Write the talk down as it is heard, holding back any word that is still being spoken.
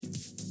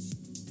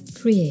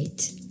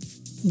Create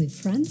with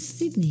Franz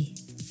Sidney.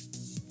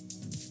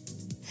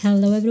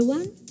 Hello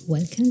everyone,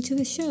 welcome to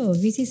the show.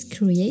 This is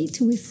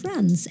Create with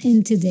Franz,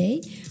 and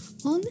today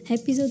on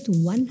episode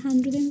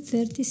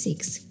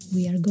 136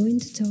 we are going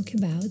to talk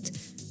about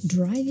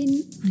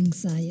driving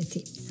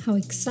anxiety. How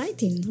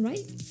exciting,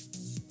 right?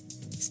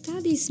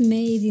 Studies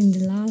made in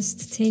the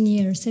last 10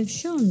 years have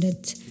shown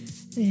that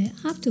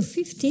up to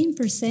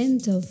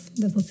 15% of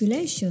the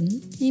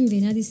population in the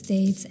United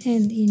States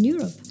and in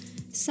Europe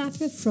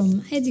suffer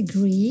from a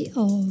degree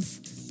of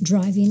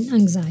driving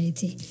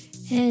anxiety.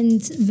 And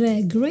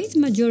the great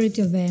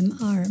majority of them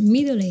are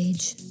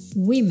middle-aged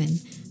women.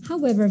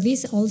 However,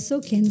 this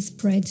also can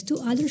spread to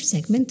other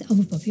segments of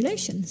the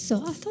population.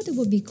 So I thought it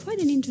would be quite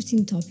an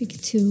interesting topic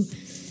to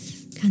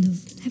kind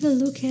of have a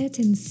look at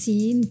and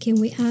see, can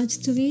we add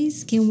to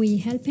this? Can we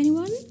help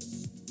anyone?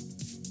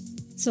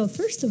 So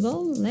first of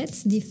all,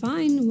 let's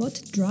define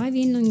what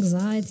driving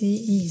anxiety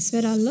is.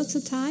 There are lots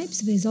of types.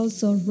 There's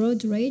also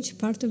road rage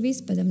part of this,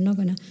 but I'm not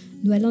going to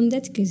dwell on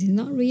that because it's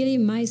not really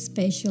my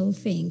special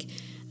thing.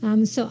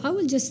 So I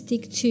will just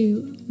stick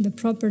to the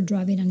proper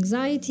driving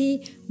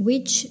anxiety,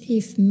 which,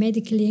 if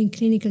medically and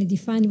clinically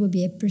defined, will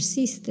be a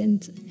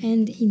persistent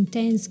and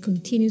intense,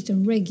 continuous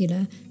and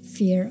regular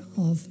fear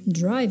of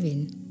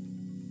driving.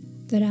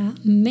 There are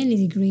many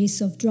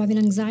degrees of driving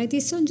anxiety,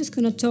 so I'm just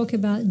going to talk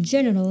about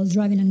general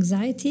driving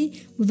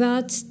anxiety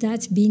without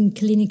that being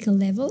clinical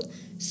level.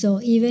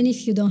 So even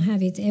if you don't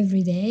have it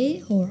every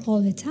day or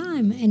all the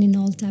time and in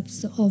all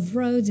types of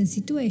roads and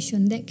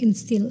situations, that can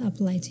still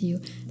apply to you.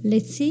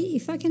 Let's see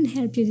if I can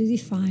help you to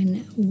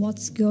define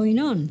what's going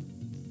on.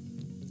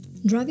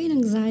 Driving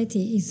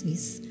anxiety is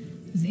this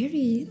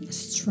very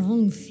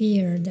strong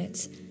fear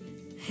that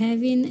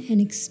having an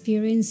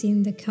experience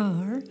in the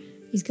car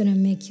is going to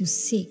make you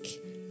sick.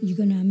 You're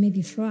going to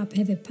maybe throw up,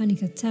 have a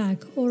panic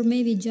attack, or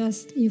maybe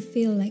just you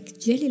feel like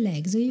jelly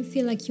legs, or you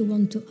feel like you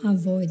want to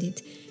avoid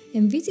it.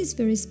 And this is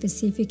very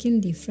specific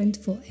and different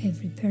for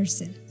every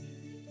person.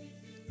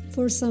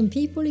 For some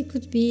people, it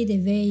could be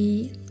that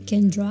they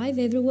can drive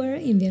everywhere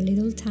in their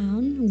little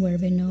town where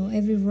they know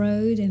every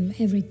road and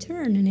every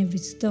turn and every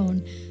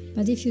stone.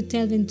 But if you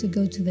tell them to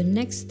go to the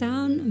next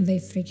town, they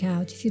freak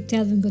out. If you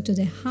tell them go to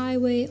the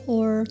highway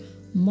or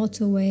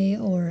motorway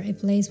or a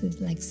place with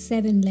like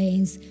 7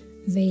 lanes,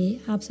 they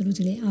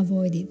absolutely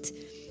avoid it.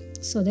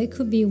 So they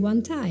could be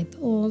one type,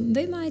 or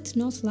they might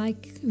not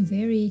like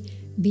very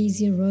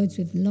busy roads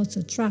with lots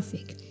of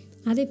traffic.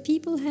 Other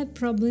people have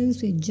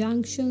problems with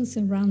junctions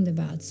and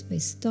roundabouts. They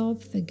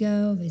stop, they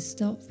go, they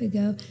stop, they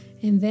go,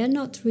 and they're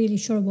not really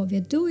sure what they're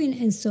doing,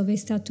 and so they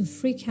start to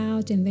freak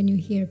out. And then you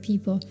hear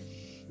people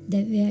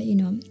that they're,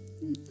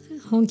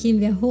 honking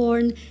their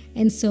horn,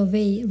 and so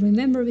they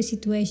remember the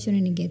situation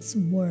and it gets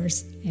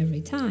worse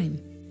every time.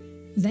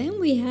 Then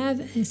we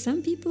have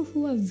some people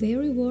who are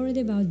very worried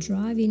about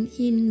driving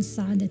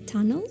inside a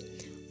tunnel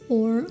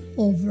or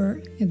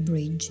over a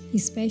bridge,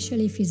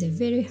 especially if it's a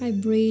very high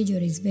bridge or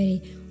it's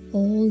very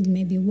old,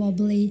 maybe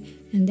wobbly,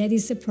 and that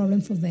is a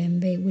problem for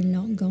them. They will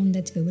not go on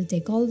that. They will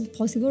take all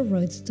possible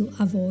roads to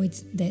avoid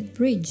that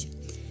bridge.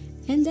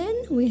 And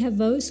then we have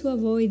those who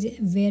avoid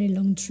very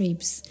long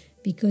trips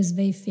because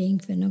they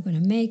think they're not going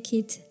to make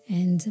it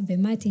and they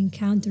might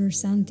encounter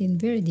something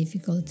very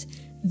difficult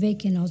they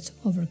cannot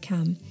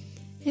overcome.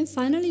 And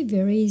finally,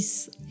 there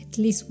is at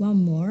least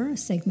one more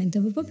segment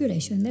of the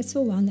population. That's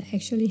the one that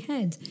actually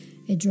had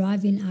a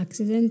driving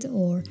accident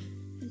or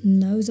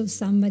knows of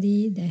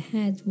somebody that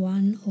had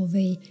one, or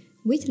they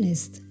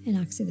witnessed an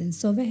accident.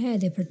 So they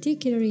had a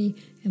particularly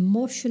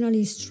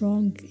emotionally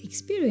strong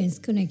experience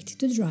connected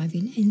to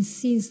driving, and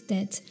since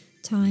that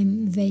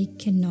time they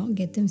cannot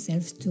get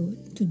themselves to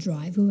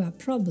drive without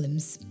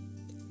problems.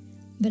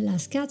 The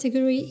last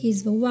category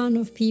is the one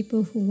of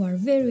people who are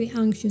very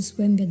anxious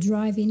when they're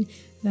driving.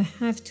 They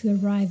have to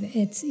arrive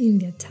in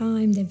their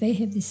time that they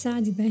have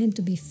decided they have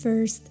to be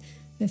first,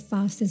 the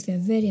fastest. They're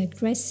very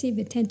aggressive.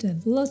 They tend to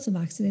have lots of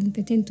accidents.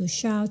 They tend to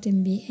shout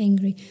and be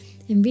angry.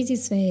 And this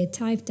is the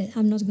type that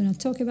I'm not going to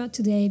talk about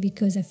today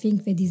because I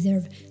think they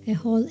deserve a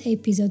whole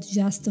episode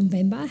just on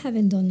them. But I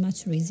haven't done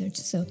much research,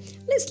 so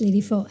let's leave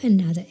it for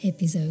another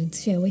episode,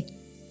 shall we?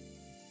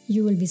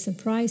 You will be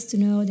surprised to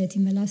know that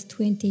in the last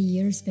 20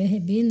 years there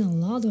have been a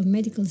lot of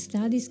medical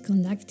studies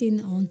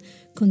conducted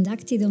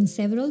on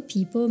several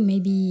people,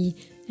 maybe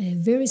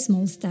very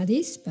small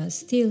studies, but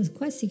still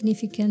quite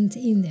significant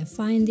in their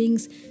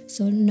findings.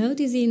 So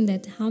noticing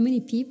that how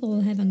many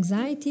people have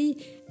anxiety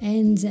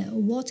and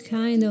what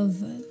kind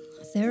of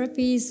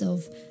therapies,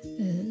 of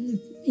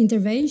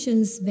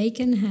interventions they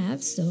can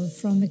have. So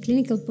from a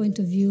clinical point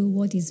of view,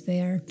 what is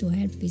there to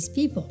help these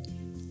people?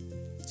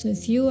 So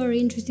if you are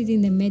interested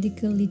in the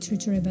medical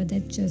literature about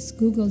that, just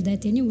Google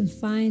that and you will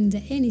find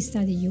any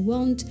study you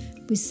want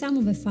with some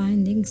of the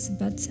findings,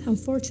 but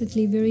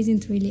unfortunately there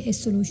isn't really a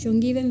solution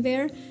given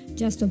there,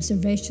 just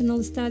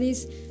observational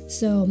studies.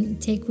 So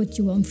take what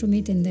you want from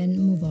it and then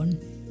move on.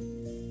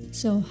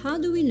 So how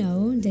do we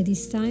know that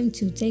it's time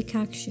to take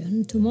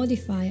action to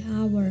modify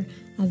our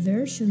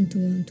aversion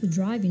to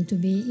driving, to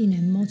be in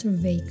a motor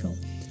vehicle?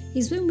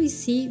 is when we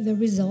see the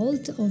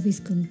result of his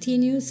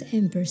continuous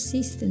and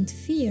persistent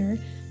fear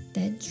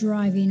that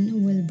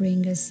driving will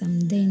bring us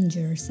some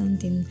danger,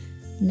 something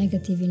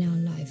negative in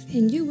our life.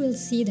 And you will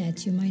see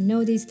that. You might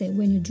notice that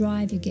when you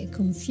drive, you get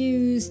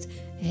confused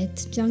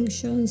at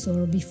junctions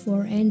or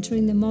before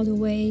entering the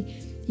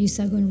motorway. You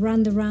start going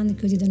round and round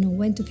because you don't know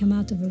when to come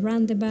out of a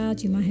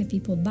roundabout. You might have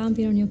people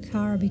bumping on your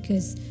car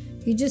because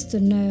you just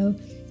don't know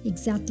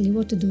exactly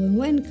what to do and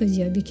when, because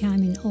you're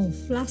becoming all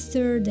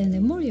flustered, and the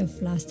more you're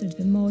flustered,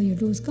 the more you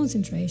lose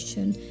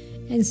concentration,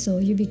 and so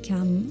you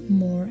become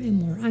more and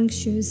more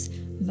anxious,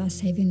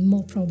 thus having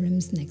more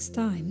problems next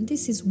time.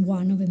 This is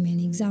one of the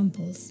many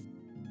examples.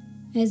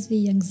 As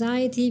the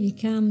anxiety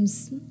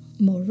becomes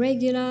more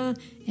regular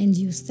and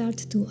you start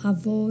to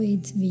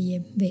avoid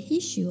the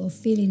issue of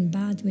feeling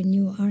bad when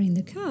you are in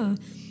the car,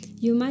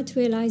 you might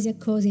realize you're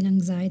causing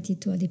anxiety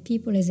to other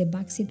people as a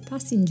backseat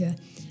passenger,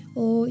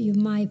 or you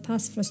might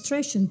pass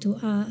frustration to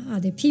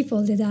other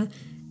people that are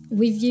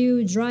with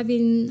you,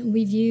 driving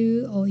with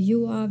you, or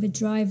you are the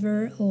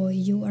driver, or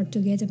you are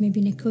together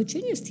maybe in a coach,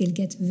 and you still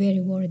get very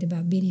worried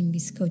about being in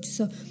this coach.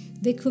 So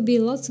there could be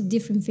lots of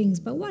different things,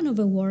 but one of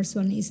the worst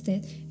one is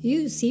that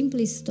you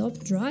simply stop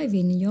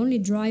driving. You only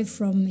drive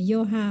from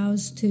your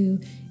house to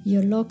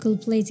your local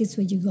places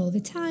where you go all the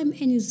time,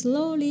 and you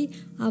slowly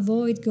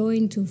avoid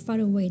going to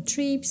faraway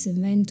trips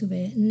and then to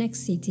the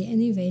next city,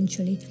 and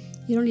eventually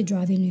you're only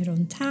driving in your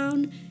own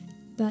town.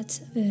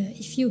 But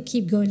if you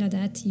keep going like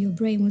that, your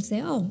brain will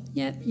say, oh,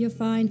 yeah, you're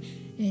fine.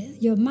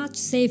 You're much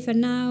safer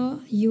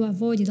now. You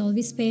avoided all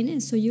this pain.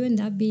 And so you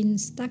end up being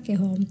stuck at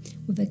home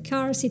with a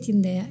car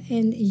sitting there,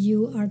 and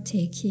you are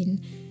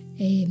taking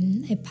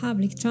a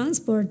public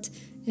transport,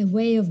 a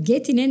way of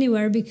getting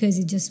anywhere, because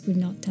it just will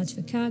not touch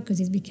the car because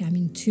it's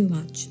becoming too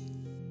much.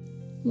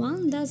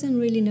 One doesn't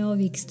really know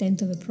the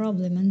extent of a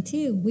problem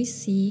until we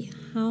see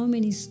how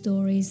many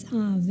stories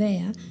are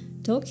there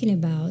talking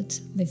about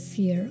the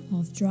fear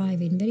of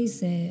driving. There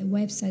is a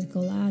website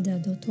called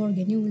ada.org,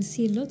 and you will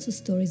see lots of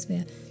stories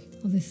there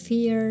of a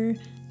fear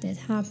that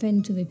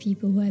happened to the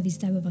people who have this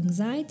type of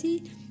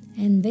anxiety,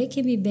 and they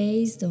can be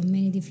based on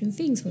many different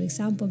things. For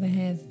example, they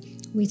have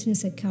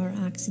witnessed a car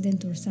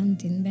accident or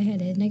something. They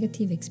had a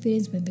negative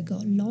experience when they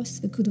got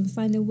lost, they couldn't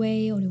find a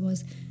way, or it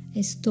was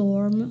a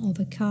storm, or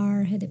the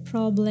car had a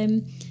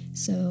problem.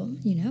 So,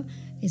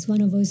 it's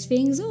one of those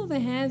things. Or they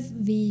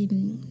have the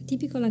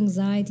typical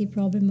anxiety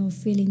problem of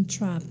feeling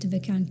trapped. They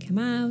can't come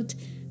out.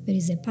 There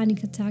is a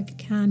panic attack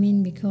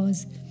coming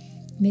because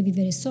maybe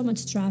there is so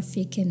much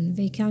traffic and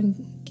they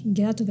can't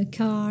get out of the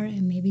car,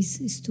 and maybe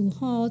it's too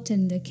hot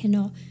and they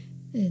cannot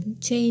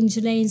change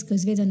lanes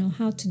because they don't know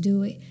how to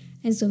do it.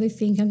 And so they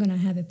think, I'm going to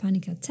have a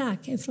panic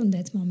attack. And from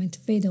that moment,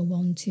 they don't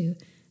want to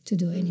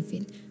do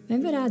anything.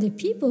 Then there are the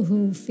people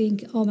who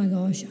think, oh my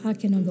gosh, I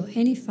cannot go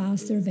any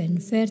faster than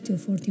 30 or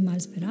 40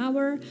 miles per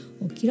hour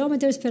or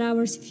kilometers per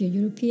hour if you're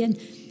European.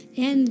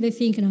 And they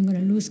think I'm going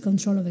to lose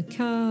control of a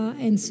car.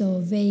 And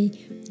so they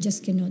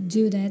just cannot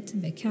do that.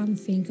 They can't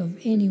think of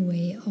any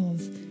way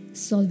of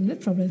solving the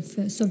problem.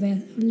 So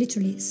they're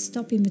literally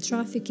stopping the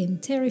traffic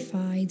and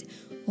terrified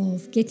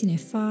of getting a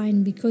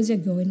fine because they're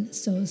going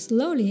so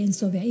slowly, and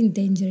so they're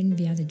endangering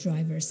the other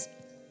drivers.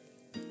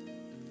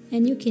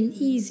 And you can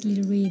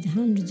easily read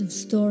hundreds of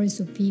stories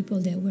of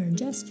people that were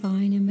just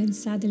fine, and then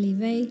suddenly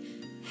they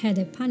had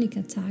a panic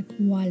attack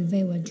while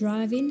they were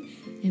driving.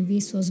 And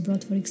this was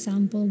brought, for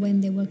example,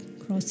 when they were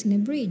crossing a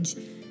bridge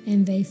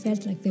and they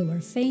felt like they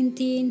were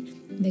fainting,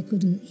 they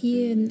couldn't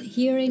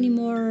hear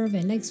anymore,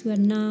 their legs were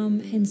numb,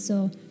 and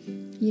so,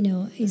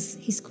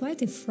 it's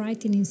quite a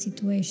frightening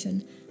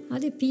situation.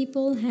 Other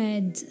people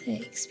had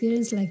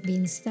experience like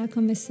being stuck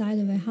on the side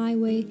of a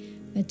highway.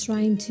 They're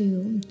trying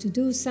to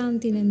do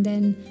something, and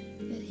then,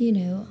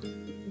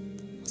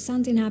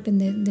 something happened.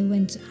 They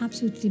went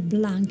absolutely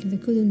blank. They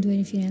couldn't do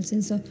anything else.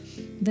 And so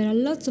there are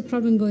lots of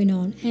problems going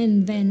on.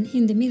 And then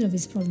in the middle of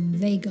this problem,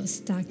 they got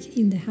stuck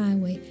in the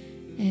highway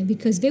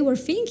because they were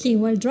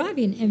thinking while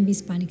driving, and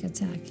this panic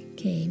attack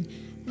came.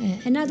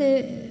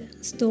 Another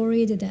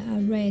story that I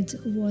read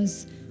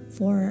was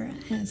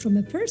from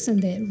a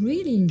person that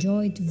really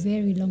enjoyed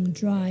very long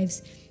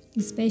drives,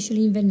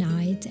 especially in the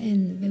night,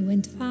 and they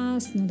went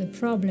fast, not a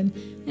problem.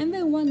 And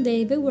then one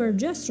day they were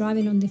just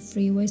driving on the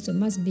freeway, so it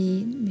must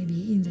be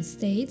maybe in the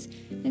States,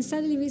 and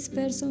suddenly this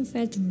person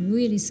felt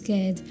really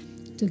scared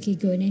to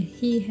keep going, and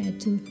he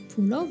had to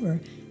pull over.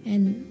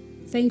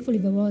 And thankfully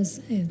there was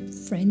a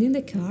friend in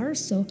the car,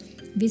 so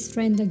this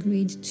friend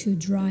agreed to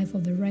drive for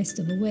the rest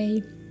of the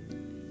way.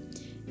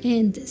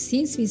 And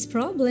since this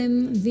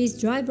problem, this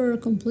driver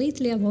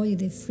completely avoided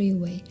the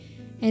freeway.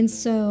 And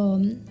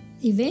so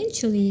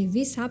eventually,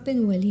 this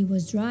happened while he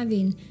was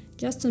driving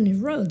just on a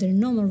road, a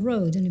normal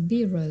road, on a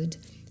B road.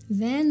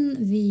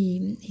 Then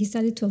he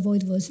started to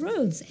avoid those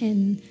roads,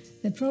 and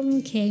the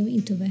problem came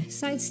into the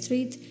side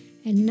street,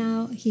 and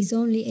now he's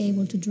only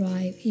able to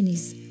drive in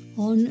his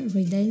own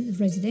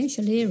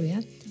residential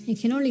area and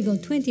can only go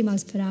 20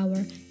 miles per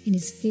hour, and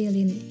is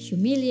feeling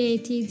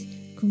humiliated,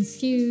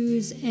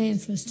 confused,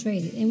 and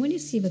frustrated. And when you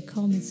see the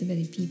comments of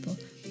other people,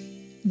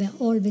 they're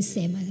all the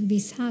same.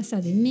 This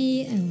started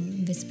me,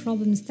 this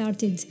problem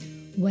started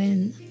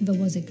when there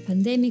was a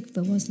pandemic,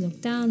 there was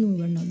lockdown,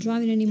 we were not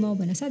driving anymore.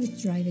 When I started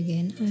to drive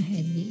again, I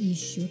had the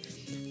issue.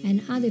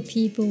 And other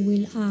people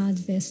will add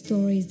their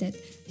stories that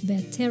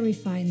they're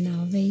terrified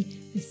now. They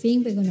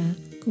think they're going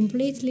to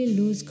completely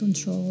lose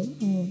control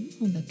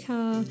on the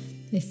car.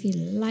 They feel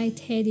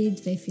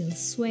lightheaded, they feel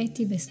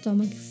sweaty, their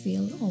stomach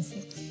feel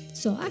awful.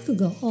 So I could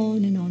go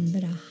on and on.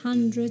 There are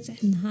hundreds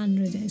and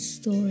hundreds of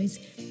stories.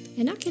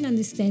 And I can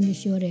understand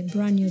if you're a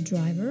brand new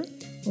driver,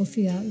 or if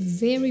you are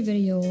very,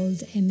 very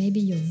old and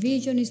maybe your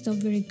vision is not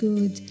very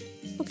good.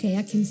 Okay,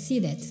 I can see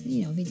that.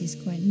 This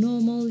is quite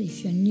normal.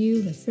 If you're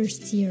new, the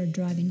first year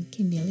driving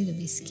can be a little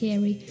bit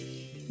scary.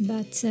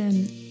 But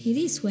it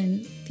is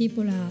when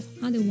people are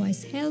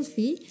otherwise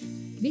healthy,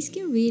 this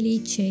can really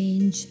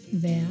change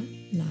their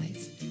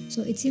life.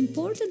 So it's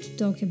important to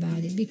talk about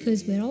it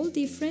because we're all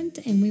different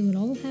and we will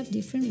all have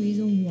different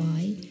reasons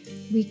why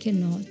we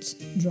cannot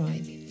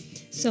drive.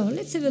 So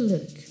let's have a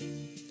look.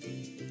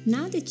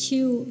 Now that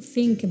you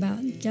think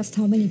about just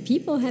how many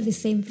people have the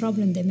same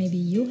problem that maybe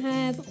you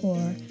have,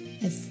 or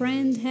a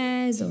friend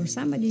has, or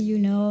somebody you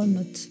know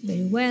not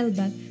very well,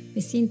 but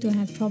they seem to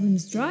have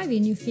problems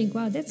driving, you think,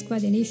 wow, that's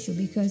quite an issue,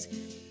 because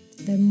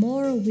the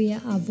more we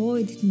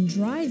avoid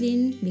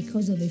driving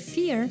because of a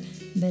fear,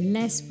 the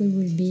less we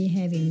will be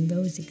having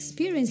those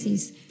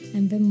experiences,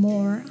 and the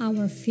more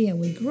our fear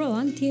will grow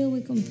until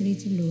we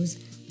completely lose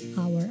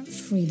our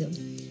freedom.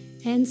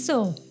 And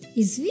so,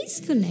 is this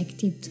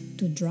connected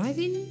to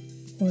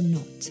driving or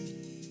not?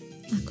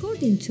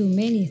 According to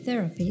many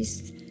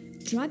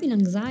therapists, driving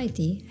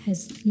anxiety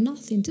has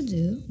nothing to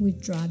do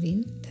with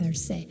driving per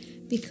se,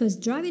 because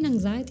driving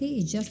anxiety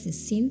is just a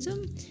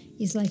symptom.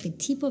 It's like the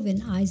tip of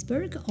an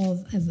iceberg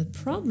of a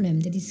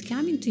problem that is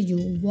coming to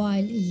you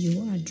while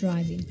you are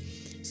driving.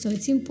 So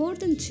it's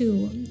important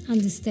to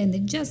understand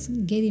that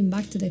just getting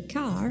back to the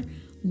car,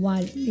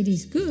 while it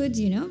is good,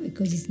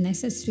 because it's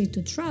necessary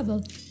to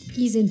travel,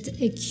 isn't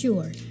a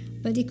cure.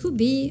 But it could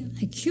be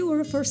a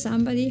cure for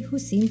somebody who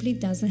simply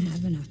doesn't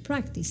have enough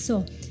practice.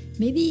 So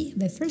maybe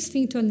the first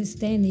thing to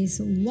understand is,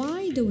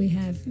 why do we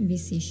have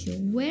this issue?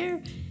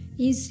 Where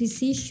is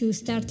this issue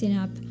starting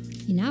up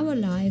in our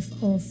life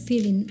of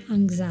feeling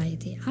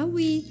anxiety? Are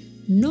we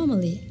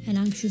normally an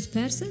anxious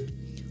person,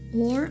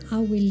 or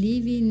are we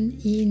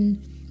living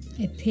in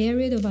a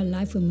period of our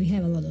life when we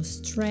have a lot of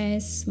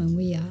stress, when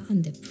we are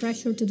under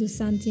pressure to do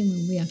something,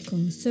 when we are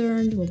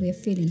concerned, when we are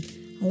feeling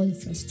a lot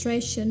of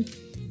frustration?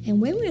 And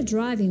when we're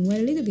driving, we're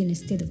a little bit in a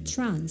state of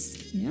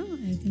trance,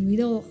 and with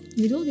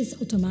all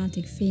these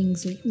automatic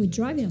things, we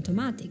drive in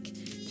automatic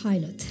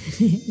pilot,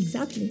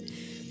 exactly.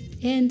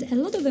 And a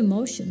lot of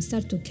emotions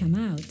start to come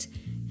out.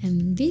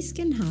 And this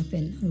can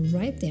happen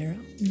right there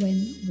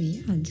when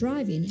we are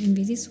driving. And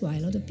this is why a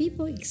lot of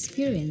people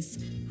experience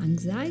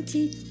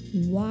anxiety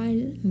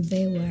while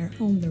they were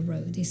on the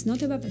road. It's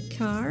not about the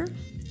car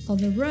or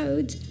the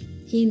road.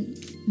 In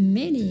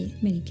many,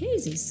 many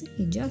cases,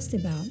 it's just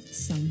about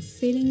some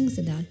feelings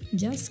that are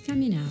just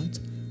coming out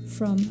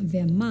from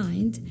their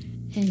mind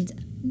and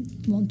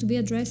want to be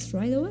addressed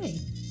right away.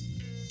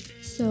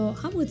 So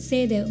I would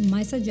say that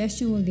my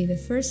suggestion would be, the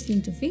first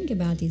thing to think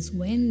about is,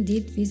 when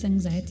did this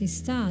anxiety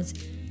start?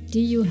 Do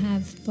you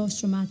have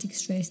post-traumatic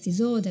stress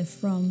disorder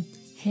from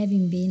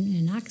having been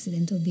in an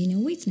accident or being a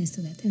witness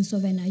to that? And so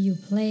then, are you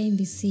playing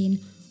this scene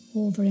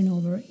over and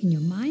over in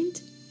your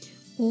mind?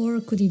 Or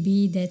could it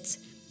be that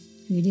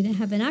you didn't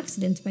have an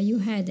accident, but you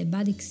had a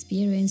bad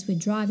experience with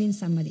driving,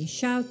 somebody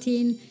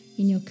shouting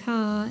in your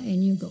car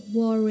and you got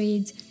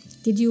worried?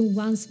 Did you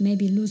once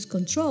maybe lose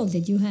control?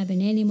 Did you have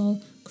an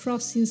animal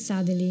crossing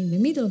suddenly in the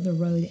middle of the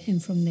road,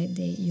 and from that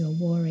day you're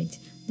worried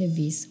that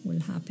this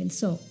will happen?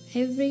 So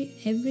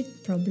every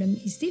problem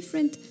is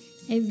different,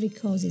 every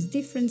cause is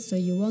different, so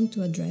you want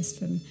to address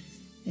them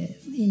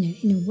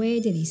in a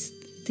way that is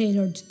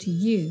tailored to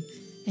you,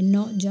 and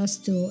not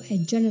just to a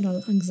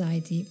general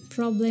anxiety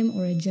problem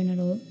or a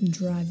general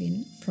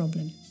driving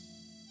problem.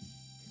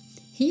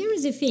 Here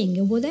is the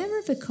thing: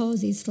 whatever the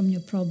cause is from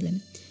your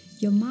problem,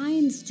 your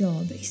mind's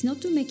job is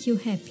not to make you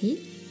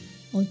happy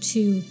or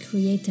to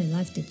create a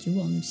life that you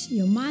want.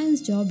 Your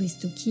mind's job is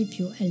to keep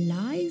you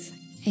alive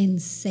and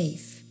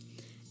safe.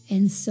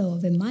 And so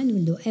the mind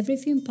will do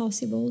everything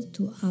possible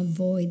to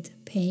avoid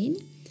pain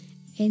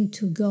and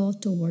to go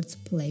towards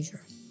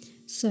pleasure.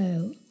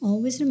 So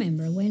always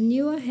remember, when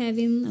you are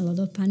having a lot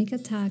of panic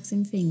attacks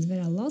and things,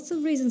 there are lots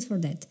of reasons for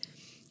that.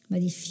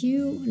 But if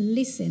you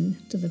listen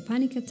to the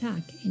panic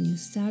attack and you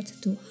start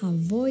to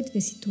avoid the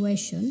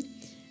situation,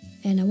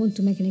 and I want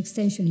to make an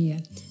extension here.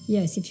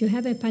 Yes, if you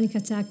have a panic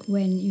attack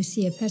when you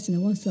see a person who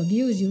wants to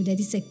abuse you, that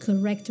is a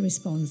correct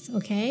response,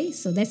 okay?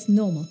 So that's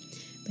normal.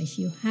 But if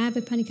you have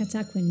a panic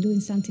attack when doing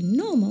something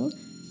normal,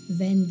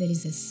 then there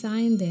is a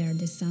sign there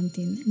that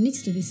something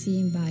needs to be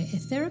seen by a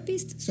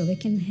therapist so they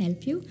can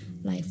help you.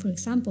 Like, for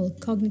example,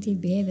 cognitive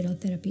behavioral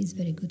therapy is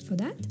very good for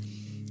that.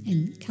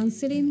 And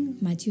counseling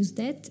might use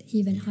that.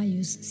 Even I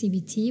use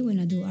CBT when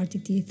I do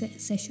RTT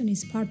session.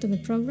 It's part of a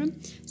program.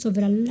 So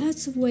there are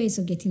lots of ways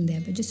of getting there.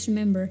 But just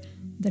remember,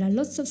 There are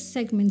lots of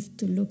segments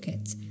to look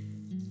at.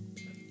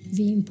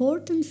 The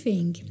important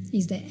thing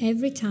is that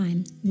every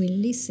time we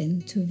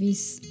listen to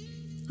this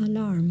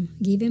alarm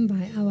given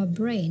by our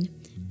brain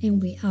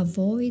and we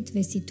avoid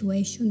the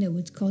situation that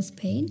would cause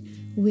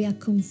pain, we are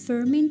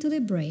confirming to the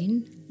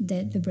brain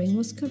that the brain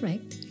was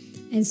correct,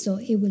 and so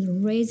it will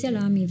raise the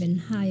alarm even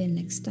higher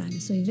next time.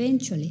 So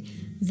eventually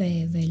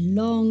the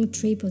long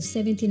trip of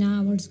 17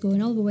 hours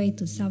going all the way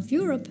to South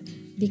Europe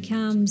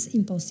becomes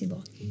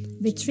impossible.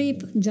 The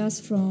trip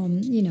just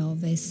from,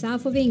 the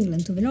south of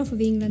England to the north of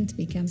England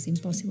becomes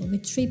impossible. The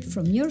trip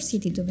from your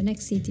city to the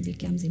next city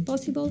becomes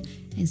impossible,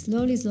 and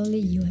slowly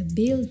you have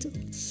built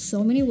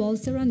so many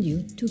walls around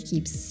you to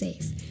keep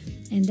safe.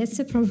 And that's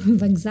the problem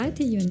with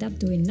anxiety. You end up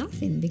doing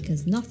nothing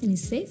because nothing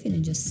is safe and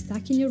you're just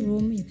stuck in your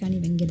room. You can't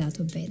even get out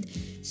of bed.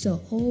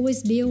 So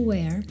always be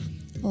aware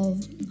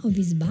of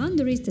these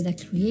boundaries that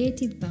are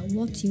created by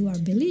what you are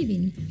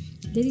believing.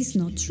 That is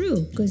not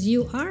true, because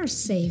you are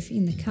safe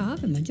in the car.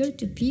 The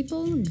majority of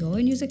people go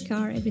and use a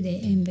car every day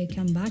and they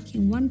come back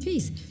in one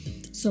piece.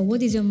 So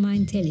what is your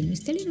mind telling you?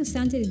 It's telling you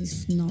something that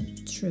is not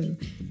true.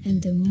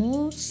 And the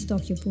more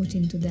stock you put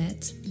into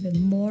that, the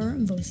more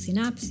those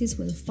synapses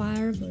will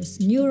fire, those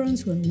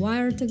neurons will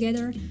fire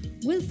together,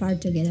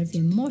 the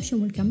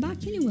emotion will come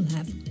back and you will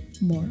have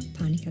more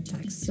panic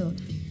attacks. So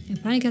a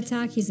panic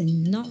attack is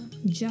not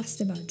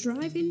just about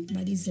driving,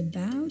 but it's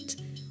about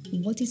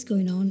what is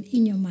going on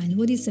in your mind,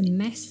 what is the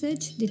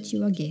message that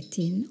you are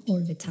getting all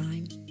the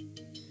time.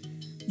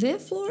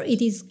 Therefore,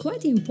 it is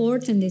quite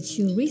important that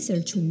you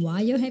research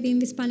why you're having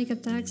these panic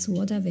attacks,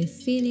 what are the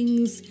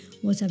feelings,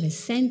 what are the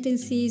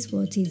sentences,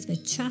 what is the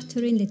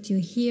chattering that you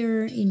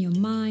hear in your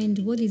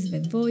mind, what is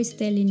the voice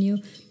telling you,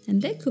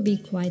 and that could be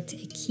quite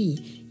a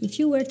key. If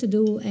you were to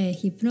do a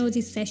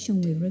hypnosis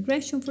session with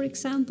regression, for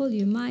example,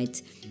 you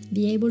might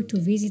be able to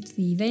visit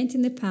the event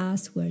in the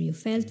past where you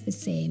felt the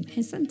same.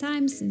 And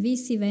sometimes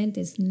this event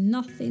has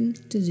nothing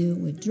to do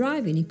with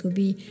driving. It could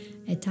be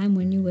a time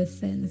when you were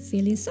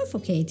feeling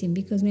suffocating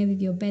because maybe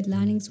your bed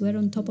linings were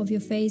on top of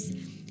your face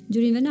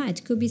during the night.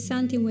 It could be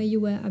something where you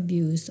were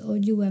abused or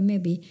you were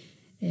maybe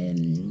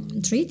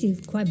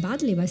treated quite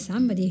badly by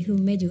somebody who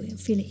made you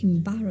feel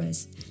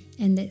embarrassed.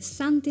 And that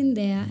something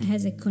there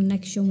has a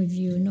connection with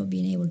you not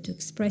being able to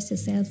express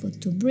yourself or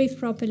to breathe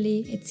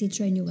properly,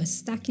 etc. And you were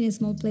stuck in a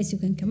small place, you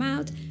can come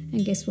out.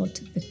 And guess what?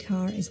 The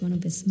car is one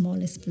of the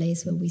smallest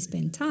places where we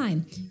spend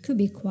time. Could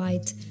be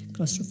quite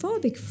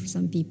claustrophobic for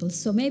some people.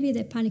 So maybe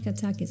the panic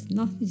attack is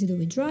nothing to do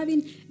with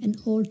driving and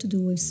all to do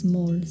with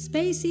small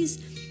spaces,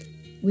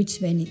 which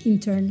then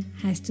in turn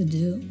has to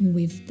do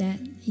with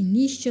that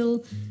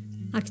initial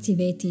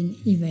activating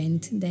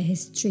event that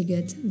has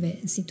triggered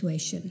the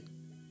situation.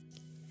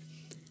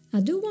 I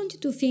do want you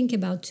to think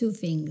about two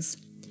things.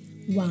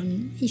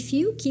 One, if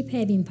you keep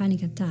having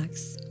panic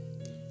attacks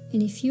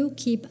and if you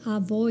keep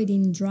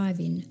avoiding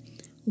driving,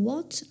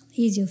 what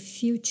is your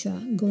future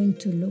going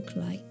to look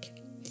like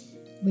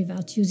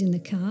without using the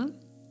car?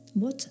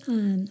 What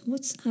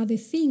are the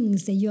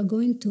things that you're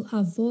going to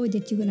avoid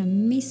that you're going to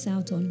miss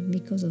out on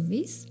because of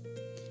this?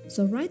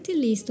 So write a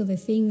list of the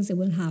things that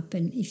will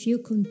happen if you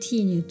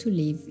continue to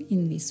live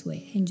in this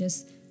way, and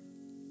just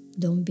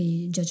don't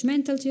be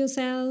judgmental to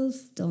yourself.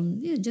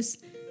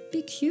 Just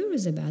be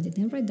curious about it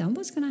and write down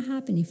what's going to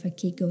happen if I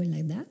keep going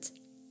like that.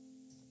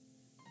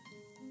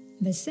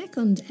 The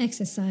second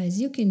exercise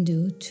you can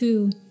do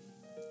to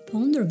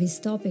ponder this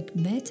topic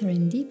better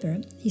and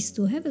deeper is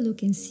to have a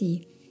look and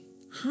see,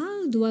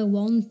 how do I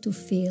want to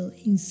feel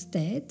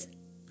instead?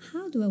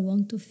 How do I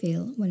want to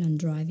feel when I'm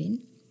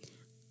driving?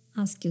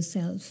 Ask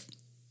yourself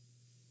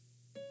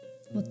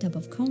what type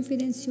of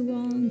confidence you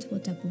want,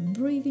 what type of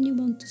breathing you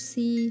want to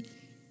see,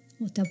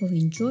 what type of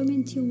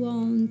enjoyment you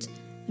want,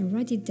 and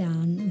write it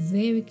down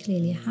very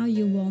clearly how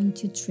you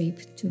want your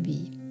trip to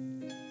be.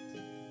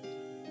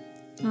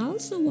 I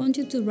also want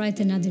you to write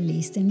another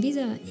list, and these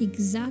are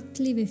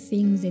exactly the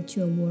things that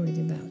you're worried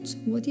about.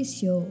 What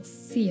is your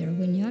fear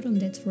when you're on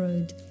that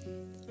road?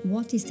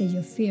 What is that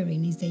you're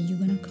fearing? Is that you're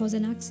going to cause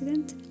an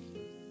accident?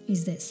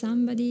 Is that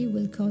somebody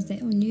will cause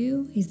that on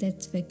you? Is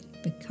that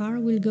the car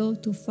will go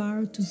too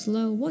far, too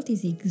slow? What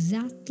is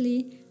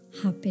exactly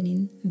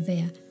happening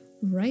there?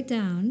 Write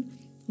down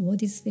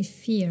what is the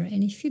fear,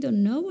 and if you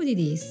don't know what it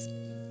is,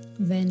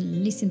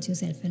 then listen to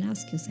yourself and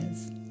ask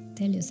yourself,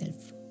 tell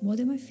yourself, what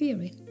am I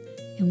fearing?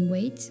 And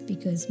wait,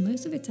 because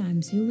most of the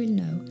times you will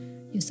know,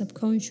 your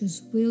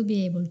subconscious will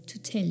be able to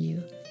tell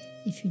you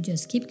if you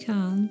just keep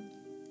calm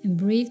and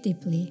breathe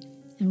deeply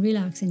and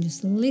relax and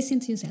just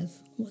listen to yourself.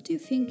 What do you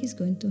think is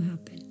going to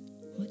happen?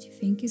 What do you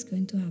think is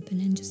going to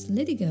happen? And just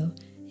let it go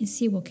and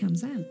see what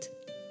comes out.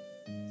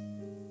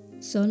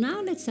 So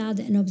now let's add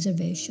an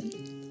observation.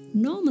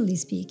 Normally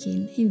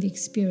speaking, in the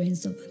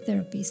experience of a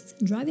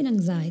therapist, driving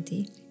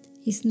anxiety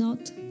is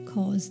not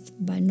caused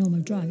by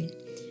normal driving.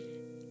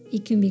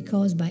 It can be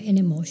caused by an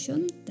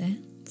emotion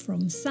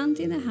from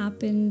something that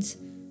happened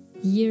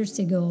years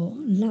ago,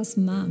 last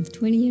month,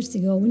 20 years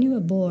ago when you were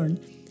born,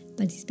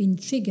 but it's been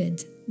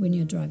triggered when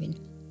you're driving.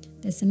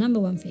 That's the number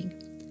one thing.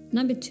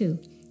 Number two,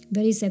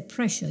 there is a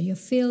pressure. You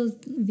feel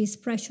this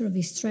pressure,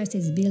 this stress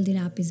is building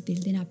up,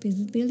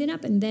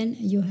 and then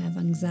you have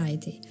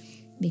anxiety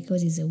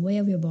because it's a way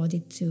of your body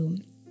to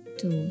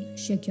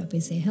shake you up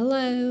and say,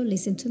 hello,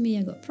 listen to me,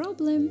 I got a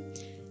problem.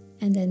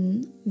 And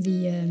then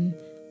the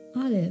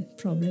other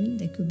problem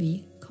that could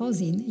be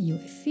causing you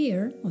a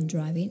fear of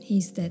driving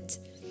is that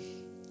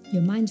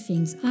your mind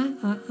thinks,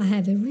 I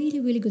have a really,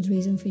 really good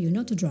reason for you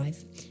not to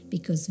drive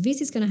because this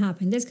is going to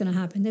happen, that's going to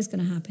happen, that's going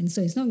to happen.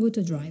 So it's not good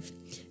to drive.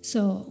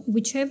 So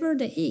whichever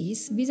there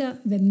is, these are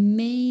the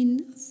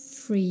main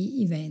three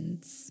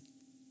events.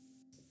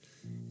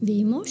 The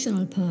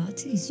emotional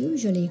part is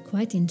usually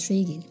quite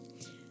intriguing.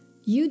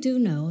 You do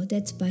know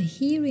that by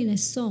hearing a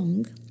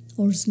song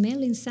or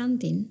smelling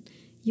something,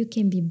 you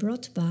can be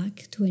brought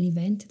back to an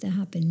event that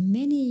happened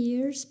many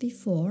years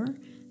before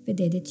the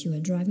day that you were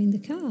driving the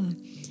car.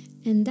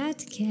 And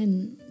that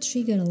can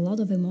trigger a lot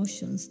of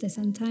emotions that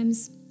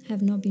sometimes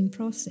have not been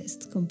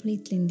processed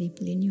completely and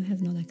deeply, and you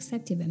have not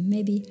accepted them.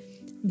 Maybe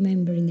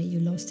remembering that you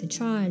lost a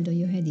child, or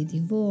you had a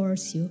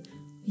divorce,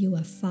 you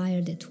were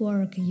fired at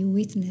work, you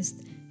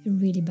witnessed a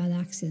really bad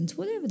accident,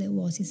 whatever that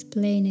was is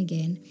playing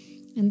again.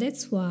 And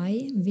that's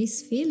why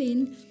this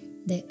feeling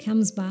that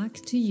comes back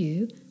to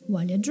you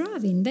while you're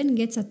driving then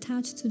gets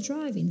attached to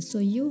driving. So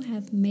you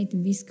have made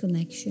this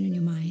connection in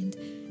your mind.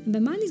 And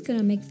the mind is going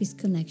to make this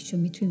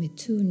connection between the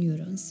two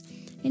neurons.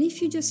 And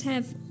if you just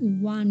have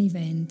one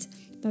event,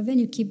 but then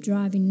you keep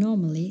driving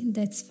normally,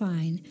 that's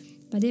fine.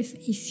 But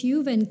if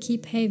you then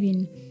keep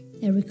having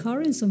a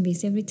recurrence on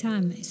this every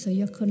time, so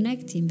you're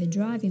connecting the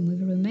driving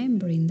with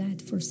remembering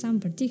that for some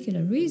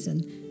particular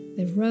reason,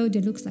 the road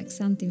that looks like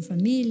something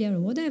familiar or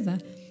whatever,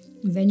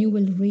 then you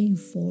will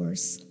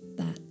reinforce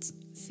that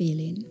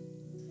feeling.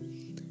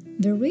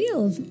 The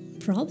real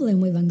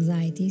problem with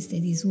anxiety is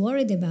that it's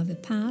worried about the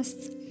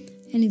past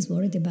and is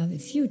worried about the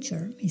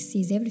future. It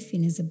sees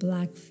everything as a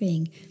black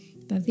thing.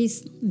 But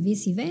this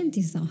event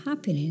is not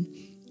happening.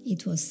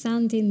 It was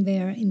something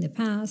there in the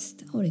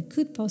past, or it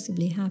could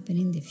possibly happen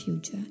in the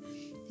future.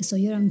 So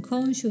your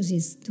unconscious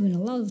is doing a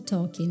lot of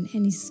talking,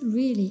 and it's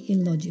really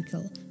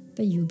illogical,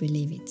 but you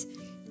believe it.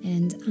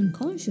 And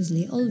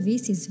unconsciously, all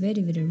this is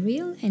very, very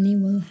real, and it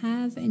will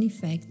have an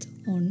effect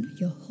on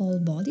your whole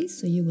body.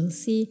 So you will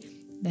see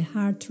the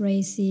heart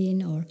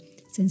racing or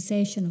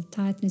sensation of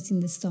tightness in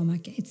the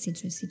stomach,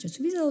 etc., etc.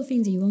 So these are all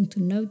things that you want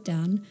to note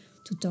down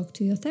to talk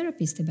to your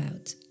therapist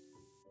about.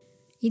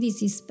 It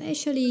is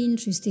especially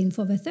interesting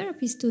for the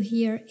therapist to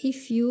hear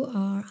if you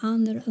are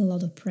under a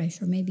lot of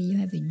pressure. Maybe you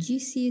have a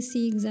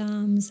GCSE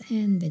exams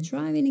and the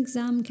driving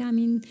exam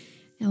coming,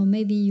 or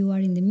maybe you are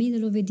in the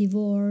middle of a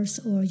divorce,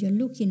 or you're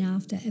looking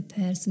after a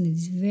person that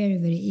is very,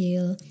 very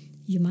ill.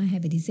 You might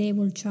have a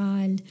disabled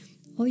child,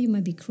 or you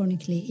might be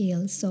chronically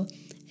ill. So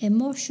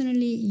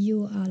emotionally,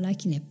 you are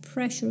like in a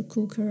pressure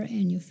cooker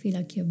and you feel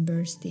like you're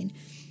bursting.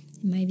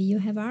 Maybe you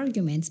have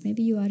arguments.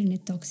 Maybe you are in a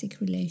toxic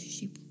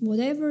relationship.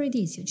 Whatever it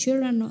is, your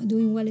children are not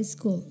doing well at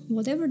school.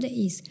 Whatever that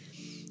is,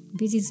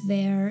 this is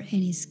there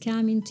and is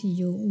coming to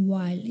you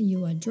while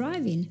you are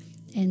driving,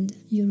 and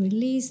you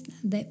release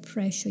that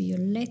pressure. You're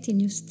letting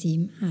your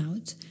steam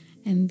out.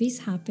 And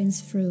this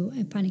happens through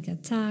a panic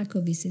attack or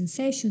these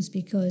sensations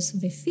because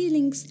the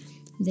feelings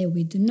that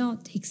we do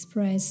not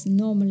express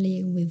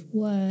normally with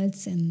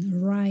words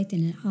and write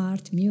and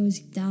art,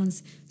 music,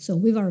 dance. So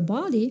with our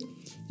body,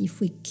 if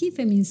we keep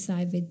them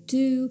inside, they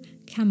do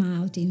come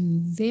out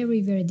in very,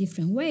 very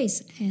different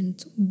ways.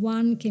 And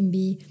one can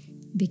be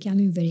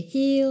becoming very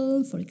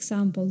ill. For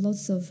example,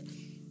 lots of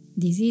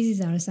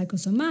diseases are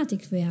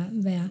psychosomatic. They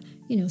are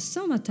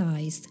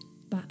somatized.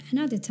 But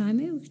another time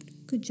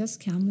it could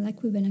just come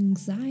like with an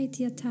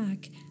anxiety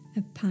attack,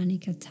 a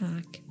panic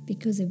attack,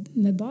 because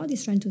the body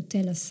is trying to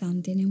tell us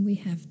something and we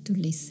have to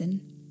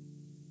listen.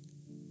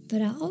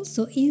 There are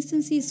also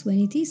instances when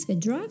it is the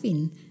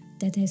driving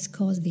that has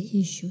caused the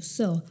issue.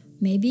 So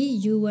maybe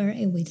you were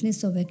a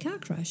witness of a car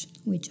crash,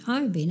 which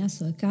I've been. I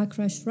saw a car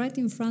crash right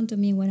in front of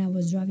me when I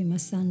was driving my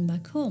son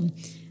back home.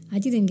 I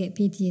didn't get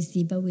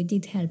PTSD, but we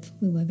did help.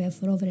 We were there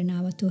for over an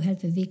hour to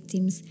help the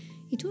victims.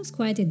 It was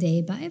quite a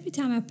day, but every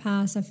time I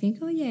pass, I think,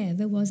 oh yeah,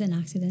 there was an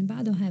accident, but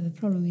I don't have a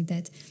problem with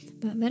that.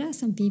 But there are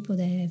some people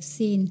that have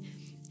seen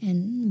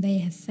and they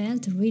have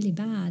felt really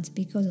bad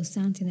because of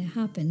something that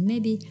happened.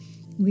 Maybe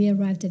we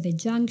arrived at the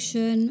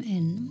junction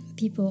and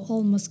people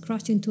almost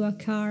crashed into a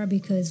car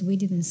because we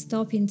didn't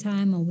stop in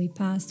time, or we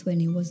passed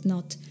when it was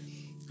not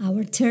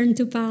our turn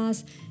to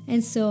pass.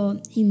 And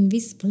so in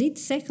this split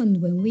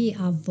second when we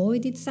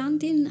avoided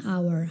something,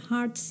 our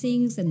heart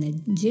sinks and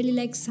the jelly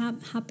legs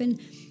happen.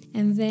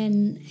 And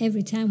then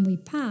every time we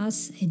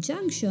pass a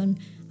junction,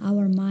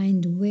 our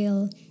mind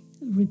will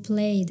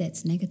replay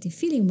that negative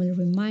feeling, will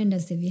remind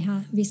us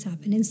that this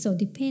happened. And so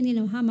depending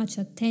on how much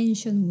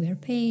attention we are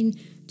paying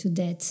to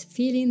that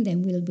feeling,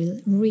 then we will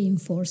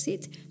reinforce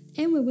it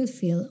and we will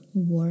feel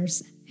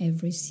worse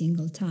every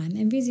single time.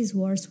 And this is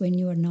worse when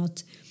you are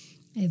not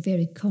a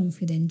very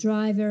confident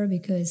driver,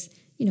 because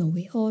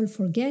we all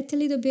forget a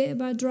little bit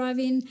about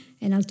driving,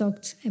 and I'll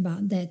talk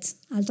about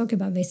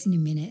this in a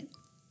minute.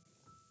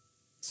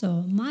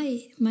 So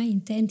my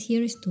intent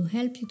here is to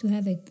help you to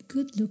have a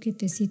good look at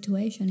the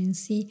situation and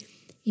see,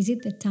 is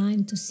it the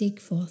time to seek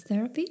for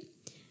therapy?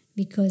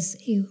 Because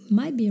it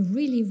might be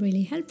really,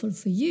 really helpful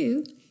for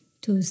you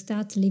to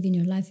start living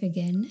your life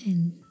again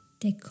and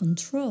take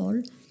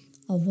control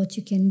of what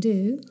you can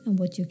do and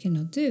what you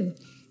cannot do.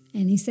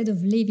 And instead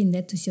of leaving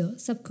that to your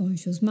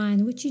subconscious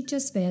mind, which is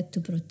just there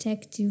to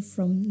protect you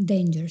from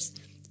dangers.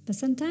 But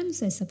sometimes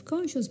the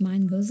subconscious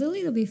mind goes a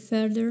little bit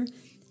further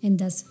and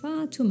does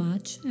far too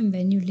much, and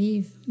then you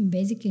live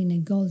basically in a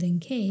golden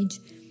cage,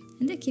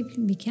 and that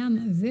can become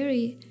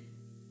very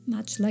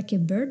much like a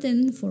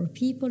burden for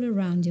people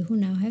around you who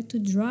now have to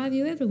drive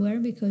you everywhere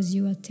because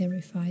you are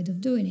terrified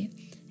of doing it.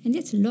 And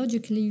yet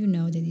logically you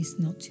know that it's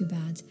not too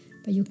bad,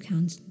 but you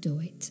can't do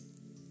it.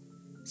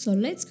 So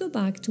let's go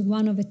back to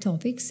one of the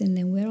topics, and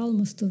then we're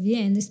almost to the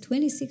end. It's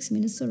 26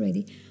 minutes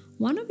already.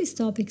 One of these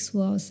topics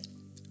was,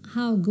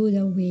 how good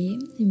are we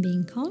in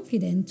being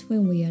confident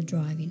when we are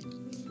driving?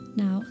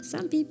 Now,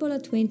 some people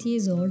are 20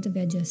 years old,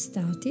 they're just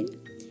starting,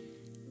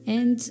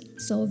 and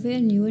so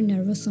they're new and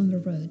nervous on the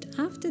road.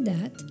 After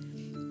that,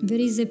 there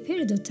is a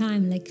period of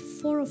time, like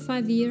 4 or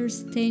 5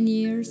 years, 10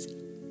 years,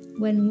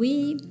 when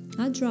we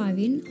are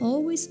driving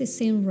always the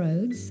same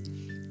roads.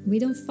 We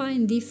don't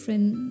find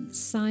different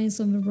signs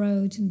on the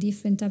road,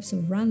 different types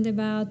of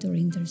roundabout or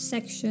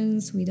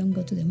intersections. We don't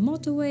go to the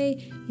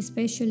motorway,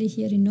 especially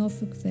here in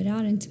Norfolk, there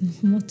aren't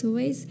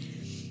motorways.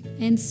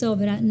 And so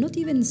there are not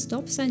even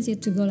stop signs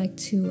yet to go like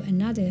to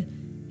another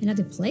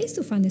place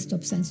to find a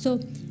stop sign. So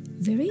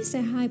there is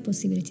a high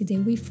possibility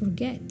that we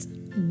forget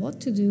what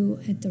to do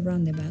at the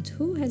roundabout,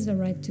 who has the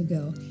right to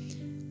go,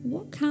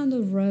 what kind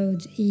of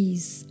road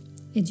is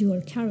a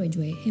dual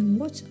carriageway, and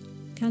what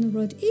kind of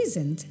road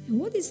isn't, and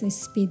what is the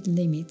speed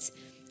limit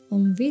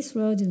on this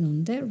road and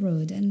on that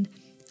road, and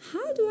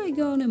how do I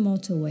go on a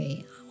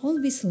motorway, all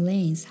these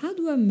lanes, how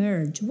do I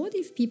merge, what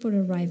if people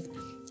arrive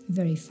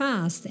very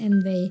fast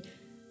and they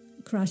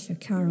crash a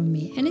car on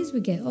me? And as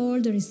we get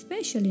older,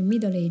 especially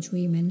middle-aged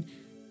women,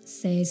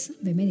 says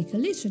the medical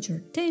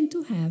literature, tend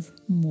to have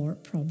more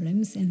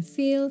problems and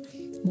feel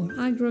more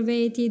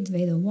aggravated.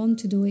 They don't want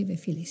to do it, they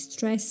feel it's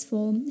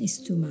stressful, it's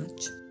too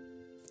much.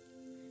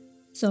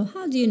 So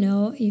how do you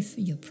know if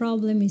your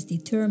problem is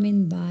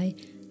determined by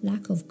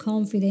lack of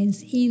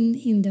confidence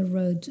in the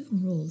road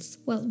rules?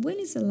 Well, when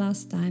is the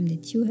last time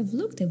that you have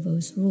looked at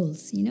those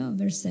rules? You know,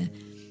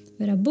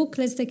 there are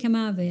booklets that come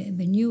out, the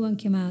new one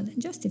came out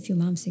just a few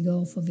months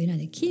ago for the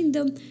United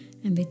Kingdom,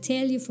 and they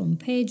tell you from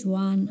page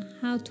 1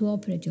 how to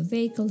operate your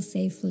vehicle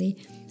safely,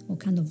 what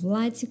kind of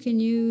lights you can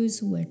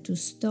use, where to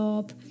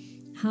stop,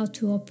 how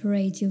to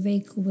operate your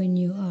vehicle when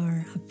you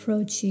are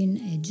approaching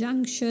a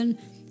junction,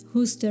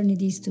 whose turn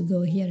it is to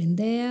go here and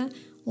there,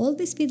 all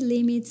the speed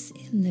limits,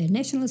 the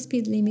national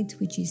speed limit,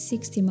 which is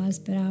 60 miles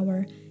per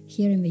hour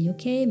here in the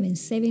UK, and then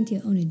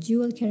 70 on a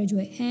dual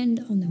carriageway and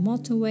on the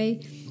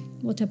motorway,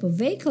 what type of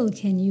vehicle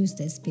can use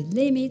the speed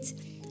limit,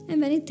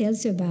 and then it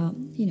tells you about,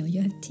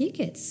 you have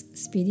tickets,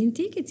 speeding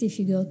tickets if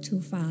you go too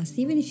fast.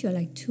 Even if you're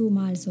like 2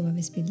 miles over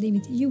the speed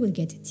limit, you will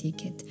get a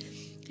ticket.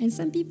 And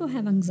some people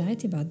have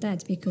anxiety about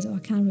that because, I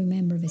can't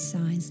remember the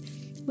signs.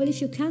 Well,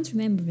 if you can't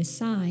remember the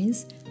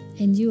signs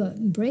and you are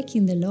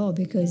breaking the law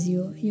because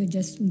you're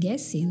just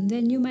guessing,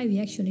 then you might be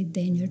actually a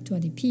danger to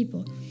other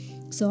people.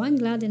 So I'm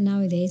glad that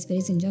nowadays there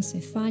isn't just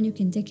a fun. You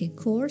can take a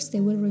course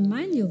that will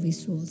remind you of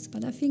these rules.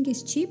 But I think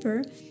it's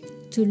cheaper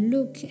to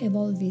look at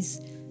all these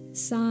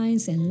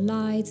signs and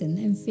lights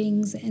and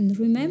things and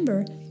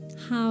remember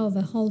how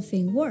the whole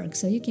thing works.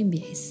 So you can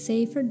be a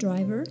safer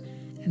driver,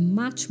 a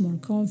much more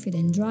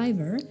confident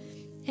driver,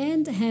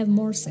 and have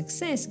more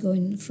success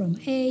going from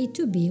A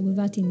to B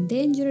without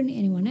endangering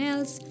anyone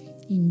else,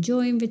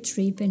 enjoying the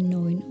trip and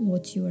knowing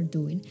what you are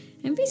doing.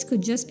 And this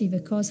could just be the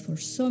cause for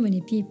so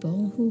many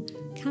people who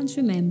can't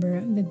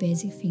remember the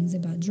basic things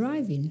about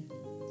driving.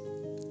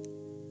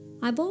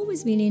 I've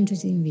always been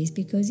interested in this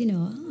because,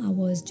 I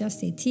was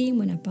just 18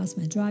 when I passed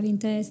my driving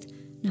test.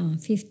 Now I'm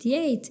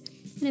 58.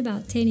 And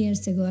about 10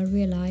 years ago, I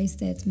realized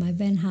that my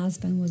then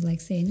husband was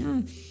like saying,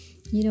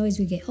 as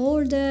we get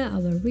older,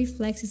 our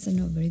reflexes are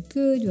not very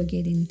good. We're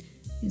getting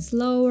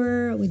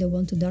slower. We don't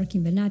want to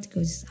darken the night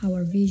because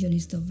our vision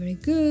is not very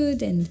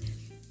good. And,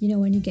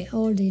 when you get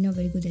older, you're not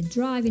very good at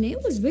driving.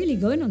 It was really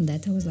going on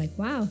that. I was like,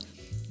 wow.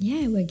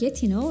 Yeah, we're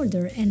getting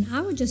older, and I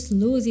was just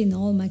losing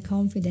all my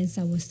confidence.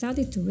 I was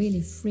starting to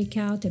really freak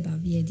out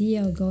about the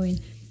idea of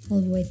going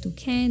all the way to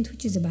Kent,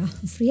 which is about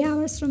 3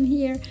 hours from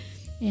here,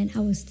 and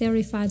I was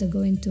terrified of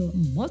going to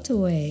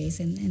motorways,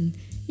 and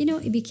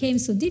it became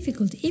so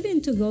difficult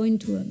even to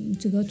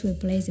go to a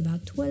place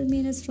about 12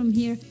 minutes from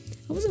here.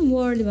 I wasn't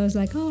worried. I was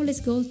like,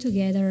 let's go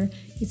together.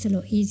 It's a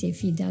lot easier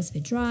if he does the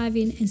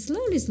driving, and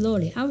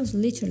slowly, I was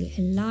literally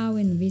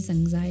allowing this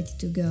anxiety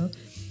to go.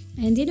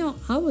 And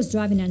I was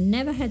driving. I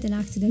never had an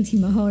accident in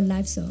my whole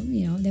life, so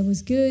that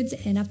was good.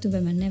 And up to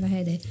them, I never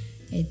had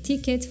a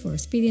ticket for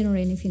speeding or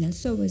anything else.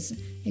 So I was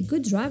a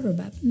good driver,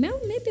 but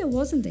maybe I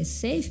wasn't as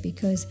safe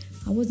because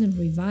I wasn't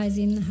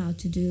revising how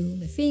to do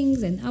the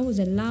things, and I was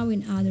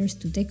allowing others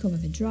to take over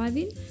the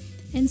driving.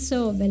 And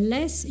so the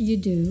less you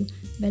do,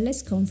 the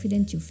less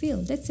confident you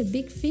feel. That's a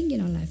big thing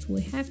in our life.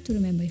 We have to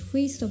remember, if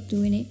we stop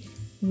doing it,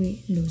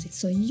 we lose it.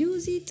 So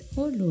use it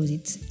or lose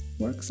it.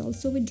 Works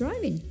also with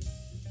driving.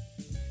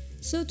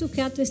 So to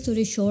cut the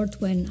story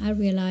short, when I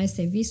realized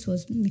that this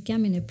was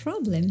becoming a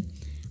problem,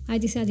 I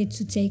decided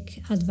to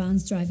take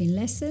advanced driving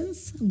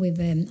lessons with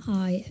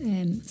I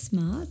Am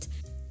Smart.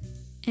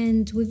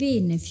 And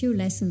within a few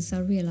lessons, I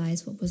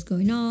realized what was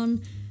going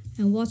on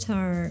and what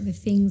are the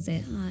things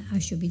that I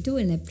should be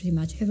doing, that pretty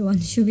much everyone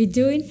should be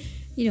doing.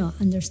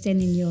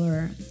 Understanding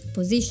your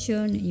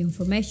position, your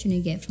information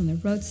you get from the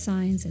road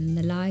signs and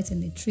the lights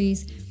and the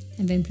trees,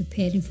 and then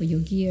preparing for your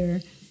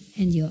gear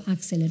and your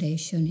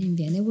acceleration in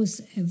the end. It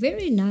was a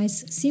very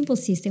nice, simple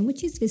system,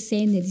 which is the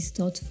same that is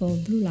taught for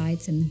blue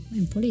lights and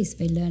police.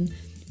 They learn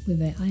with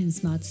the I Am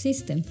Smart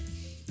system.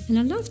 And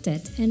I loved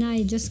that, and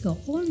I just got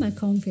all my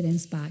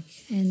confidence back.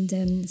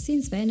 And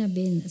since then, I've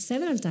been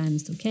several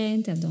times to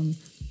Kent. I've done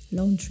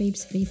long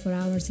trips, 3-4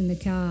 hours in the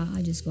car.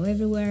 I just go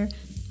everywhere.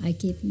 I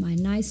keep my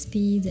nice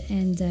speed,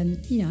 and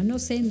I'm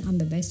not saying I'm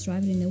the best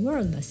driver in the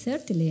world, but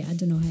certainly I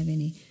do not have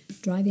any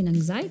driving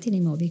anxiety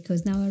anymore,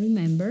 because now I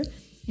remember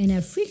and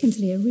I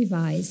frequently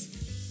revise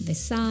the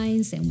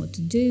signs and what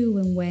to do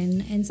and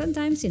when. And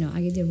sometimes,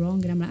 I get it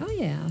wrong and I'm like, oh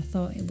yeah, I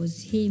thought it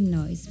was him.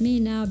 No, it's me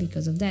now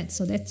because of that.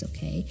 So that's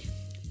okay.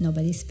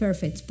 Nobody's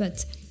perfect,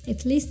 but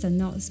at least I'm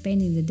not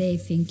spending the day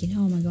thinking,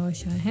 oh my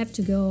gosh, I have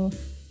to go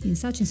in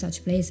such and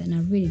such place and I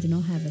really do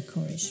not have the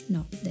courage.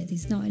 No, that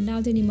is not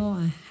allowed anymore.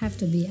 I have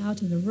to be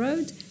out of the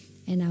road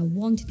and I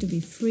wanted to be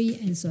free,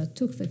 and so I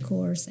took the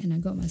course and I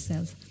got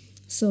myself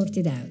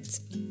sorted out.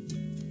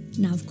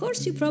 Now, of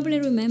course, you probably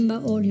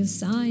remember all your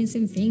signs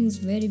and things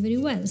very, very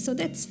well, so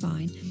that's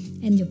fine.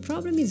 And your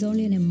problem is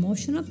only an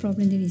emotional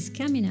problem that is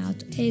coming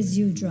out as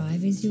you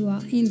drive, as you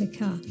are in the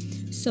car.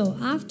 So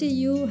after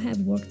you have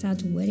worked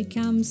out where it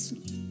comes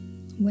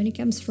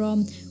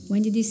from,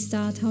 when did it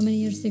start, how many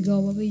years ago,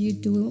 what were you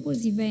doing, what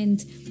was the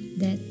event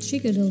that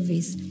triggered all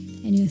this,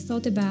 and you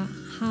thought about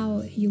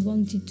how you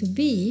want it to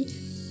be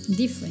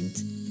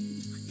different.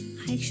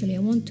 Actually, I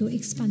want to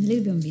expand a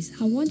little bit on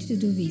this. I want you to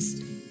do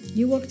this.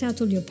 You worked out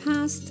all your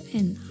past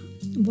and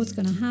what's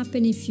going to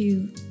happen if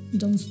you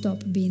don't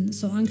stop being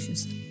so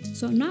anxious.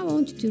 So now I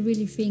want you to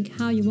really think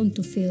how you want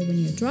to feel when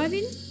you're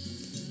driving.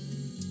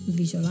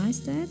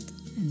 Visualize that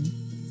and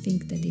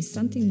think that is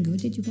something good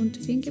that you want to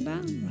think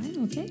about, right?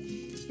 Okay.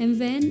 And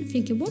then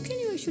think, what can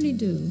you actually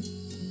do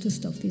to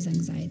stop this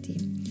anxiety?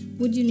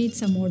 Would you need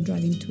some more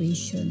driving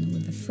tuition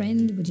with a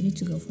friend? Would you need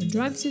to go for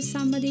drives with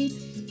somebody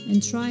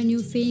and try new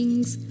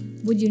things?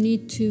 Would you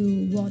need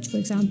to watch, for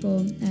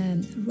example,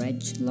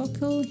 Reg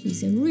Local?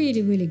 He's a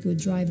really, really good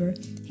driver,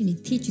 and he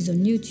teaches on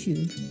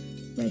YouTube.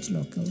 Reg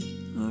Local,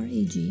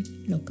 R-E-G,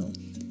 Local.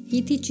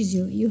 He teaches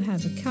you. You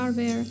have a car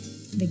there,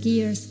 the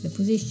gears, the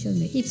position,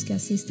 the IPSCA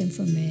system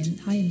from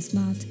I Am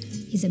Smart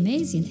is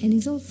amazing, and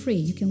it's all free.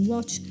 You can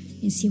watch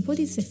and see what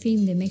is the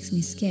thing that makes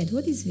me scared.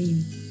 What is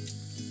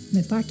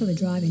the part of the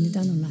driving that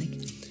I don't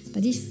like?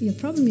 But if your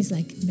problem is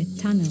like the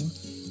tunnel,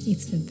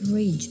 it's the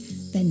bridge,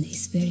 then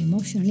it's very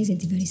emotional,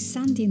 isn't it? There is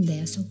something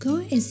there. So go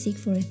and seek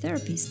for a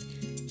therapist.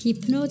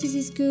 Hypnosis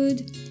is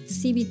good.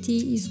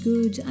 CBT is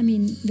good. I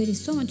mean, there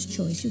is so much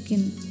choice. You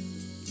can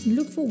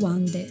look for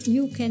one that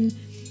you can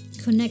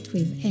connect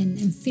with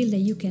and feel that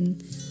you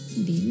can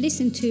be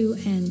listened to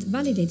and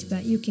validated,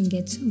 but you can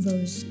get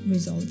those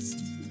results,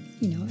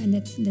 and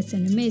that's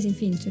an amazing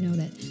thing to know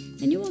that.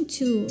 And you want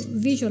to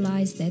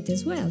visualize that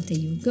as well, that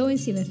you go and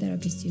see the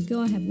therapist, you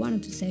go and have 1 or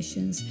 2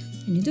 sessions,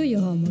 and you do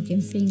your homework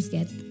and things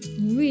get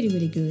really,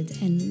 really good.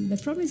 And the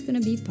problem is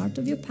going to be part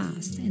of your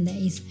past, and that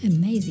is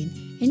amazing.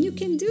 And you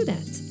can do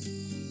that.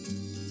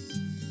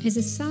 As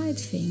a side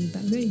thing,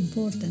 but very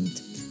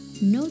important,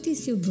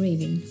 notice your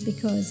breathing,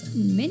 because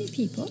many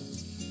people,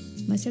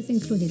 myself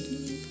included,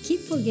 keep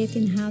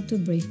forgetting how to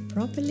breathe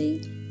properly,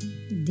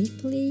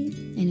 deeply,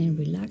 and in a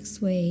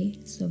relaxed way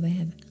so they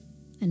have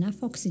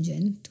enough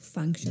oxygen to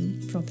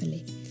function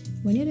properly.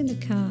 When you're in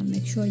the car,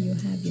 make sure you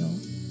have your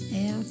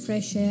air,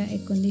 fresh air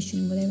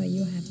conditioning, whatever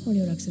you have, all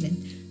your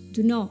oxygen.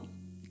 Do not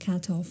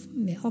cut off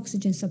the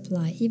oxygen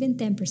supply. Even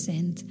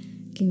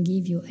 10% can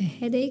give you a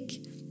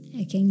headache.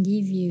 It can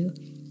give you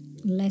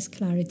less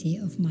clarity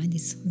of mind.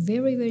 It's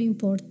very, very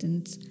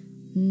important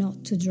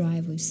not to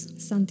drive with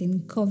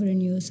something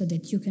covering you so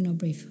that you cannot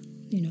breathe.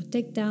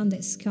 Take down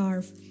that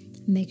scarf.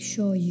 Make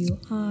sure you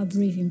are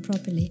breathing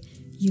properly.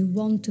 You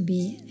want to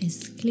be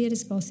as clear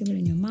as possible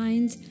in your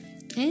mind,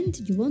 and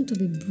you want to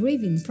be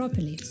breathing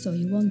properly. So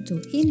you want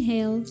to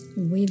inhale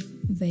with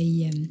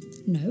the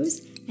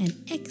nose and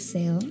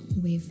exhale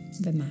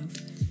with the mouth.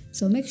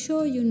 So make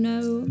sure you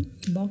know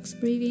box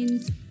breathing,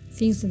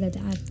 things that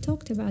I've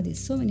talked about it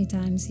so many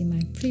times in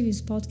my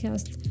previous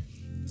podcast.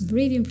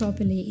 Breathing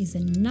properly is the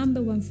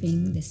number one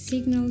thing that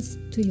signals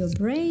to your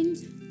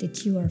brain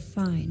that you are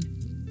fine.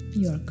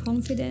 You are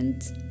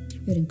confident,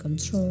 you're in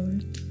control,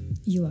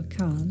 you are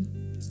calm,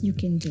 you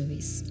can do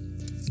this.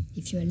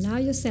 If you allow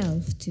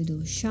yourself to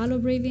do shallow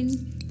breathing,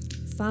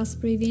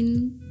 fast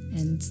breathing,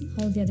 and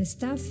all the other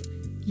stuff,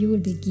 you will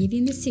be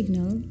giving the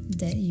signal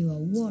that you are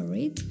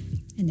worried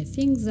and the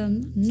things are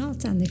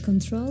not under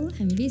control,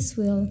 and this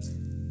will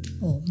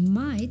or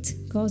might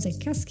cause a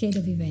cascade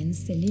of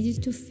events that lead you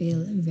to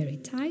feel very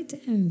tight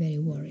and very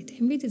worried.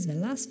 And this is the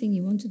last thing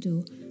you want to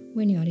do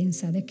when you are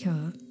inside a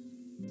car.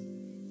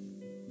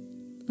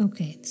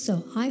 Okay,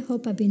 so I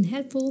hope I've been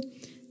helpful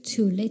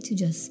to let you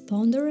just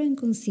ponder and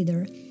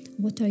consider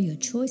what are your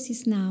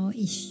choices now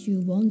if you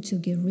want to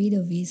get rid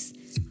of these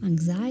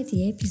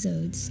anxiety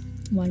episodes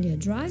while you're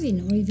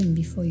driving, or even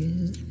before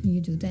you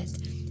do that.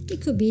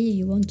 It could be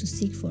you want to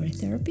seek for a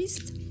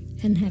therapist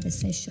and have a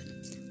session.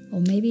 Or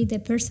maybe the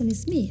person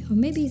is me, or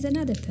maybe it's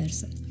another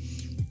person.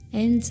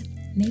 And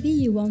maybe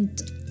you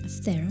want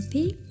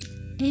therapy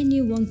and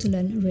you want to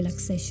learn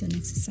relaxation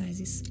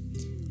exercises.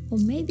 Or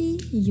maybe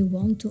you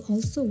want to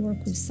also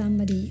work with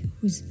somebody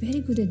who's very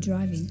good at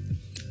driving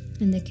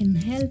and they can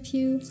help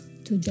you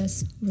to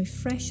just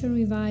refresh and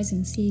revise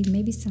and see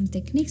maybe some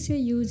techniques you're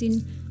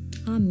using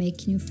are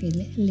making you feel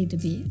a little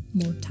bit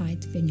more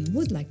tight than you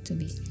would like to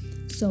be.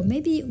 So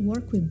maybe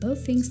work with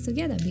both things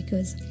together,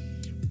 because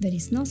there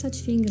is no such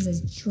thing as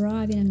a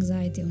driving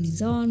anxiety on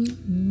its own.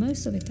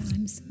 Most of the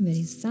times there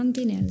is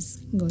something else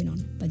going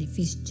on. But if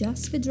it's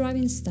just the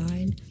driving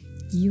style,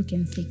 you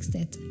can fix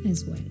that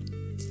as well.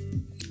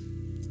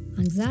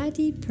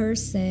 Anxiety per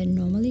se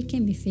normally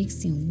can be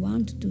fixed in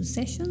 1 to 2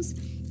 sessions.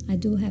 I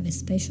do have a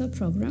special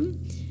program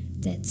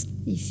that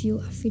if you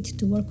are fit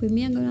to work with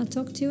me, I'm going to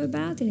talk to you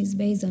about. And it's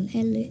based on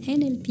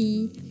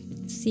NLP,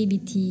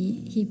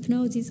 CBT,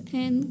 hypnosis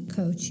and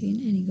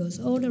coaching. And it goes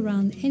all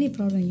around any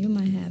problem you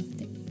might have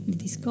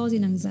that is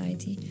causing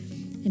anxiety.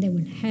 And it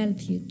will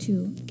help you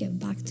to get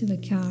back to the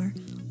car.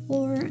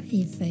 Or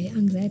if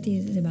anxiety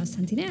is about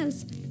something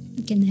else,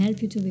 it can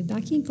help you to be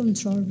back in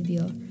control with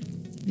your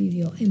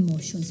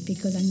emotions,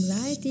 because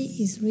anxiety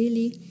is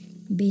really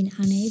being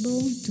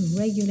unable to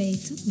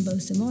regulate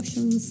both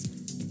emotions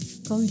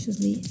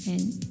consciously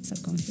and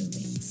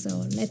subconsciously.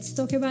 So let's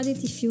talk about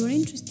it if you are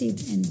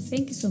interested, and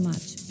thank you so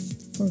much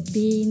for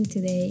being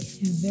today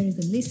a very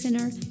good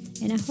listener.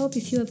 And I hope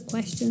if you have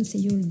questions that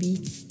you will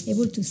be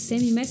able to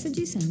send me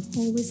messages. I'm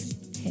always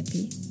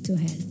happy to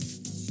help.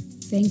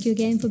 Thank you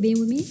again for being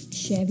with me.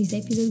 Share this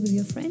episode with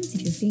your friends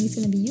if you think it's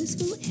going to be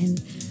useful,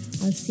 and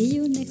I'll see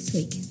you next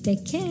week.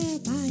 Take care.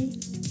 Bye.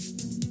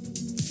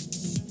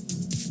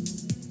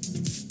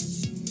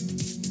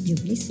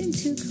 You've listened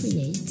to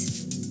Create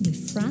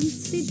with Fran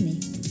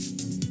Sidney.